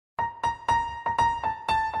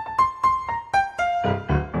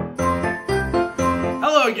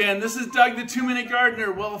again. This is Doug, the 2-Minute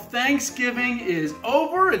Gardener. Well, Thanksgiving is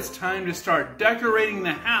over. It's time to start decorating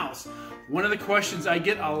the house. One of the questions I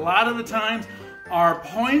get a lot of the times, are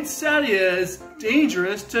poinsettias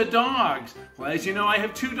dangerous to dogs? Well, as you know, I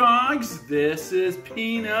have 2 dogs. This is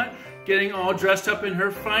Peanut, getting all dressed up in her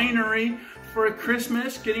finery for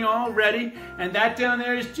Christmas, getting all ready. And that down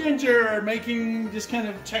there is Ginger, just kind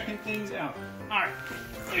of checking things out. All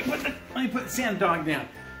right, let me put the sand dog down.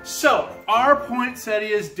 So, are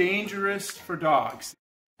poinsettias dangerous for dogs?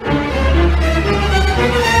 The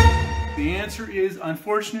answer is,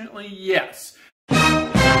 unfortunately, yes.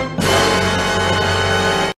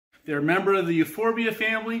 They're a member of the euphorbia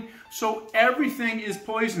family, so everything is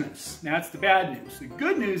poisonous. That's the bad news. The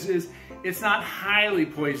good news is it's not highly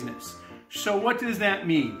poisonous. So what does that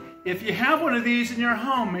mean? If you have one of these in your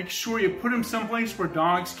home, make sure you put them someplace where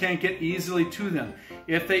dogs can't get easily to them.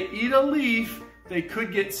 If they eat a leaf, they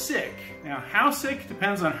could get sick. Now, how sick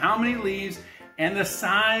depends on how many leaves and the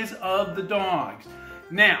size of the dogs.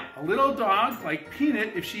 Now, a little dog like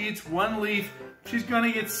Peanut, if she eats 1 leaf, she's going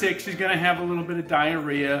to get sick. She's going to have a little bit of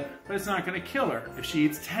diarrhea, but it's not going to kill her. If she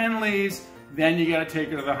eats 10 leaves, then you got to take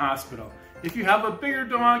her to the hospital. If you have a bigger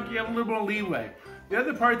dog, you have a little more leeway. The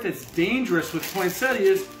other part that's dangerous with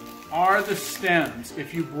poinsettias are the stems.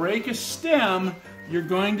 If you break a stem, you're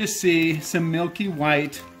going to see some milky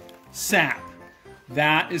white sap.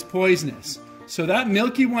 That is poisonous. So that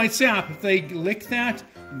milky white sap, if they lick that,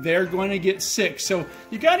 they're going to get sick. So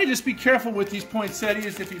you got to just be careful with these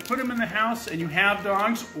poinsettias. If you put them in the house and you have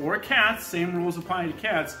dogs or cats, same rules apply to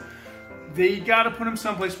cats, you got to put them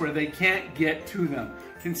someplace where they can't get to them.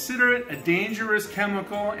 Consider it a dangerous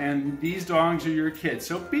chemical, and these dogs are your kids.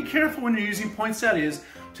 So be careful when you're using poinsettias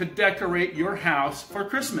to decorate your house for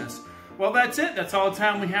Christmas. Well, that's it. That's all the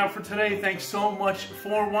time we have for today. Thanks so much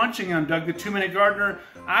for watching. I'm Doug, the 2-Minute Gardener.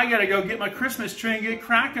 I got to go get my Christmas tree and get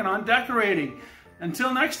cracking on decorating.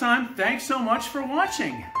 Until next time, thanks so much for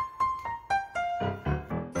watching.